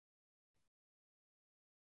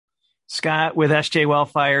Scott with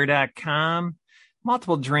sjwellfire.com.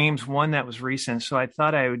 Multiple dreams, one that was recent. So I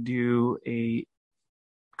thought I would do a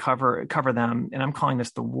cover them. And I'm calling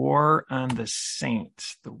this the War on the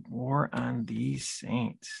Saints. The War on the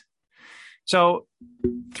Saints. So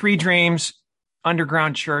 3 dreams: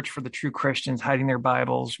 underground church for the true Christians, hiding their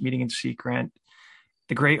Bibles, meeting in secret;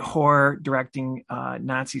 the great whore directing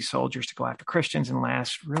Nazi soldiers to go after Christians; and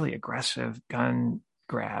last, really aggressive gun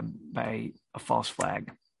grab by a false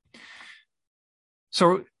flag.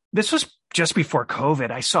 So this was just before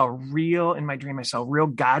COVID. In my dream, I saw real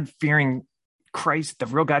God-fearing Christ, the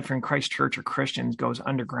real God-fearing Christ church or Christians goes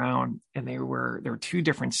underground. And there were 2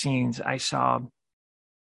 different scenes. I saw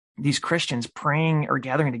these Christians praying or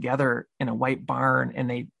gathering together in a white barn, and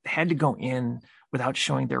they had to go in without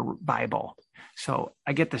showing their Bible. So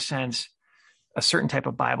I get the sense a certain type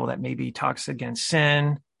of Bible that maybe talks against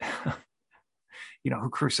sin, who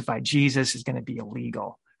crucified Jesus, is going to be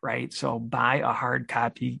illegal, right? So buy a hard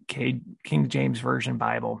copy King James Version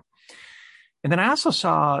Bible. And then I also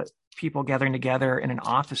saw people gathering together in an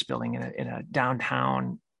office building in a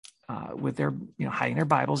downtown with their, hiding their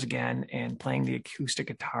Bibles again and playing the acoustic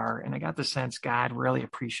guitar. And I got the sense God really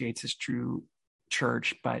appreciates his true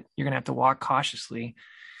church, but you're going to have to walk cautiously.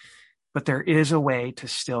 But there is a way to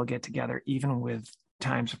still get together, even with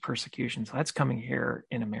times of persecution. So that's coming here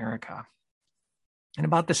in America. And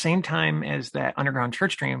about the same time as that underground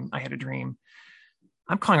church dream, I had a dream.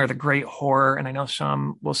 I'm calling her the Great Whore. And I know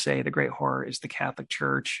some will say the Great Whore is the Catholic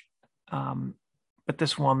Church. But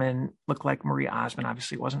this woman looked like Marie Osmond.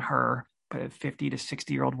 Obviously, it wasn't her, but a 50 to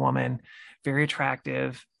 60-year-old woman, very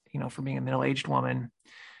attractive, for being a middle-aged woman,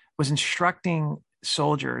 was instructing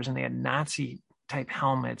soldiers, and they had Nazi-type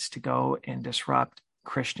helmets to go and disrupt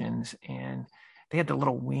Christians. And they had the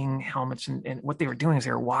little wing helmets. And what they were doing is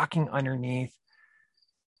they were walking underneath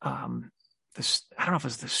this, I don't know if it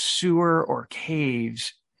was the sewer or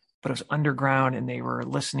caves, but it was underground, and they were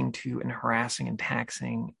listening to and harassing and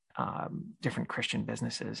taxing different Christian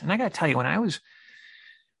businesses. And I got to tell you, when I was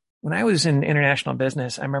in international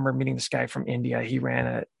business, I remember meeting this guy from India. He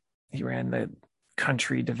ran the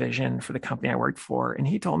country division for the company I worked for. And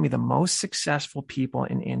he told me the most successful people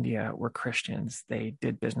in India were Christians. They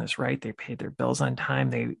did business right. They paid their bills on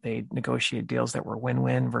time. They negotiated deals that were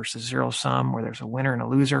win-win versus zero sum, where there's a winner and a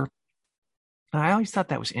loser. And I always thought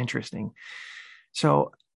that was interesting.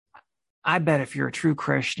 So I bet if you're a true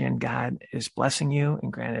Christian, God is blessing you.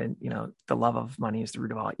 And granted, the love of money is the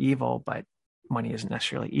root of all evil, but money isn't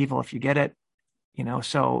necessarily evil if you get it,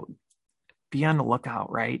 so be on the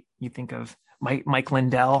lookout, right? You think of Mike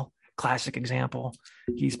Lindell, classic example.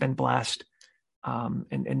 He's been blessed.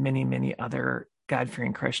 And many, many other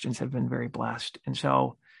God-fearing Christians have been very blessed. And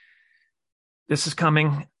so this is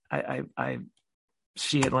coming. I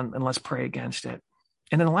see it, and let's pray against it.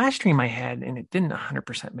 And then the last dream I had, and it didn't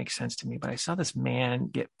 100% make sense to me, but I saw this man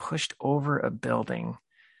get pushed over a building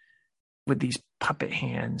with these puppet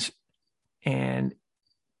hands. And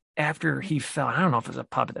after he fell, I don't know if it was a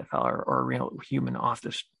puppet that fell or a real human off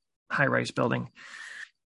this high-rise building,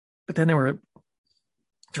 but then there were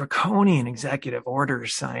draconian executive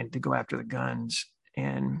orders signed to go after the guns.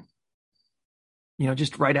 And,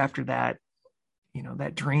 just right after that,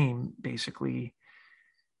 that dream, basically,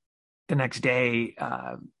 the next day,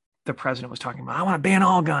 the president was talking about, I want to ban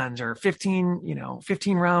all guns, or 15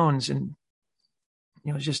 rounds. And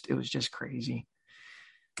it was just crazy.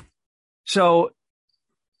 So,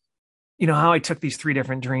 how I took these 3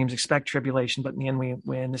 different dreams: expect tribulation, but in the end we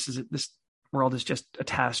win. This world is just a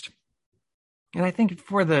test. And I think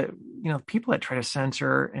for the, people that try to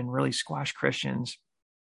censor and really squash Christians,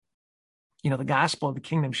 the gospel of the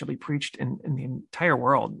kingdom shall be preached in the entire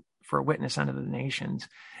world for a witness unto the nations,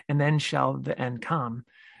 and then shall the end come.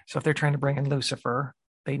 So if they're trying to bring in Lucifer,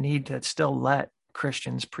 they need to still let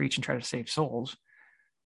Christians preach and try to save souls.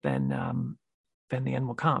 Then the end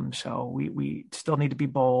will come. So we still need to be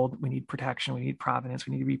bold. We need protection. We need providence.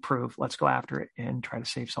 We need to be proof. Let's go after it and try to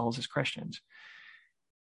save souls as Christians.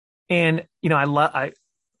 And, I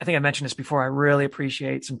think I mentioned this before. I really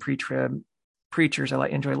appreciate some pre-trib preachers I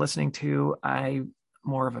enjoy listening to. I'm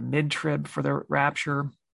more of a mid-trib for the rapture,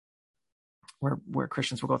 where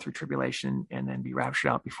Christians will go through tribulation and then be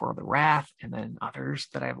raptured out before the wrath. And then others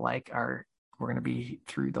that I like we're going to be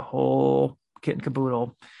through the whole kit and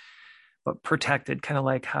caboodle, but protected, kind of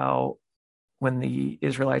like how when the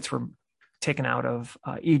Israelites were taken out of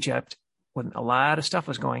Egypt, when a lot of stuff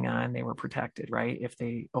was going on, they were protected, right? If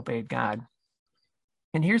they obeyed God.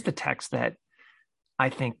 And here's the text that I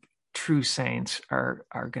think true saints are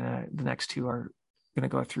gonna, the next 2 are gonna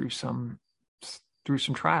go through some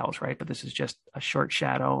trials, right? But this is just a short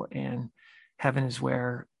shadow, and heaven is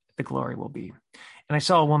where the glory will be. And I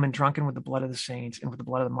saw a woman drunken with the blood of the saints and with the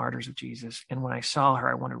blood of the martyrs of Jesus. And when I saw her,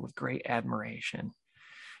 I wondered with great admiration.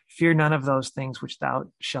 Fear none of those things which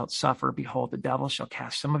thou shalt suffer. Behold, the devil shall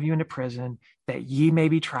cast some of you into prison, that ye may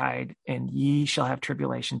be tried, and ye shall have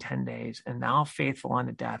tribulation 10 days. And thou faithful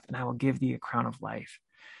unto death, and I will give thee a crown of life.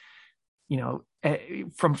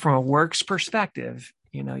 From a works perspective,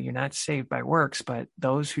 you're not saved by works, but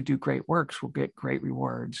those who do great works will get great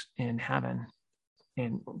rewards in heaven.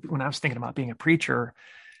 And when I was thinking about being a preacher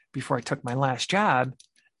before I took my last job,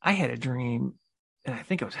 I had a dream, and I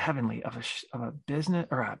think it was heavenly, of a business,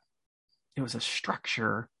 it was a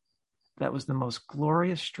structure that was the most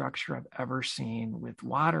glorious structure I've ever seen, with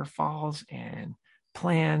waterfalls and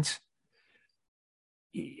plants.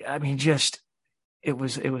 I mean, it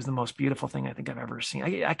was the most beautiful thing I think I've ever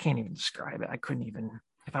seen. I can't even describe it. I couldn't even,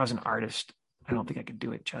 if I was an artist, I don't think I could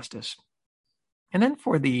do it justice. And then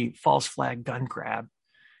for the false flag gun grab,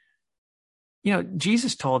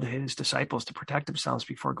 Jesus told his disciples to protect themselves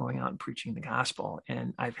before going out and preaching the gospel.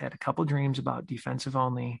 And I've had a couple dreams about defensive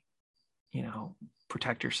only,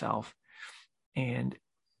 protect yourself. And,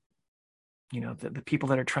 the people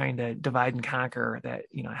that are trying to divide and conquer, that,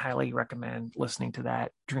 I highly recommend listening to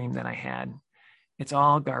that dream that I had. It's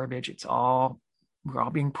all garbage. We're all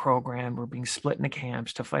being programmed. We're being split into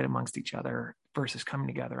camps to fight amongst each other versus coming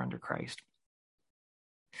together under Christ.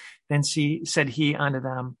 Then said he unto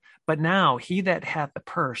them, but now he that hath the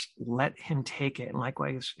purse, let him take it, and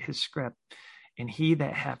likewise his scrip. And he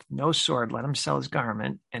that hath no sword, let him sell his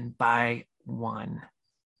garment and buy one.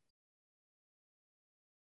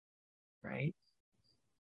 Right?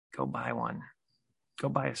 Go buy one. Go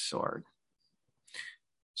buy a sword.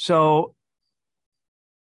 So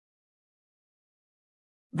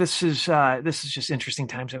this is just interesting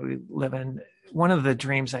times that we live in. One of the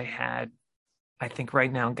dreams I had, I think right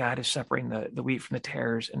now God is separating the wheat from the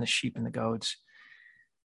tares and the sheep and the goats.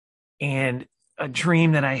 And a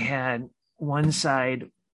dream that I had, one side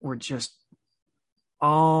were just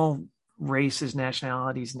all races,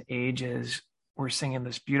 nationalities, and ages were singing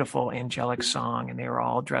this beautiful angelic song, and they were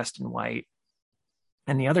all dressed in white.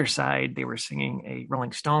 And the other side, they were singing a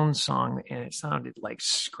Rolling Stones song, and it sounded like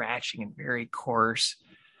scratching and very coarse,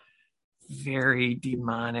 very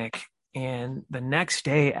demonic. And the next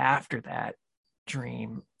day after that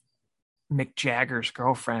dream, Mick Jagger's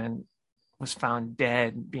girlfriend was found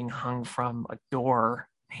dead, being hung from a door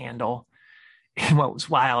handle. And what was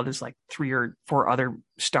wild is like 3 or 4 other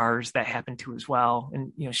stars that happened to as well.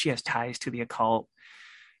 And, she has ties to the occult.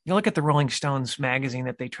 You look at the Rolling Stones magazine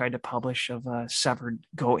that they tried to publish of a severed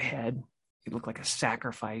goat head. It looked like a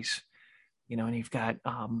sacrifice, and you've got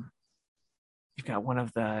one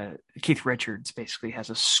of the Keith Richards basically has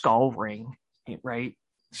a skull ring, right?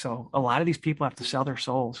 So a lot of these people have to sell their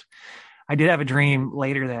souls. I did have a dream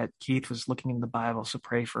later that Keith was looking in the Bible, so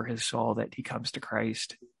pray for his soul that he comes to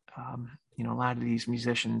Christ. A lot of these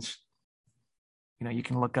musicians, you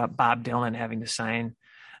can look up Bob Dylan having to sign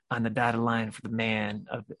on the dotted line for the man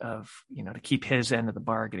of to keep his end of the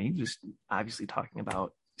bargain. He was obviously talking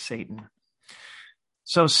about Satan.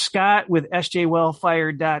 So Scott with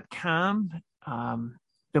sjwellfire.com,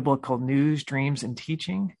 biblical news, dreams, and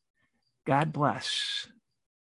teaching. God bless.